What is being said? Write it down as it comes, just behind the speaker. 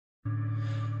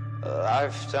A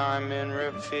lifetime in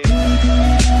repeat.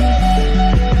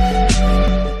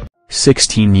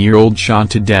 16-year-old shot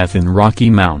to death in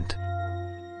Rocky Mount.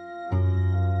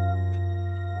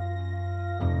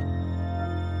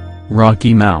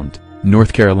 Rocky Mount,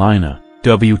 North Carolina,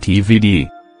 WTVD.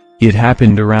 It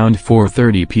happened around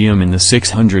 4:30 p.m. in the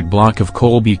 600 block of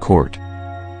Colby Court.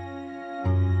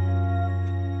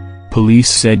 Police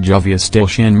said Javius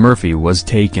Deshaun Murphy was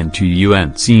taken to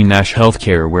UNC Nash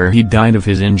Healthcare where he died of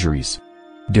his injuries.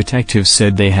 Detectives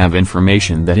said they have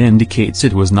information that indicates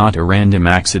it was not a random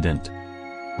accident.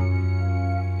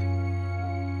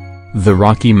 The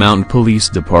Rocky Mount Police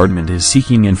Department is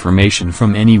seeking information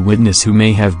from any witness who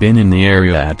may have been in the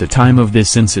area at the time of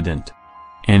this incident.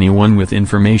 Anyone with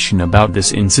information about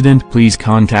this incident, please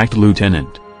contact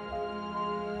Lieutenant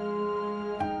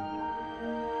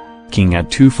King at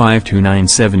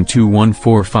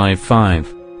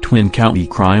 25297211455, Twin County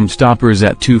Crime Stoppers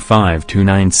at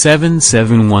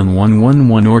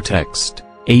 25297711111 or text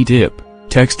ATIP,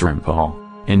 text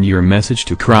RIMPAL, and your message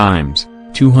to Crimes,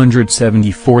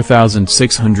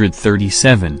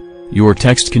 274,637, your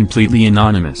text completely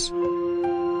anonymous.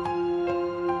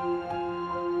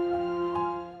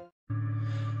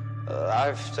 A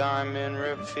lifetime in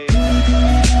repeat.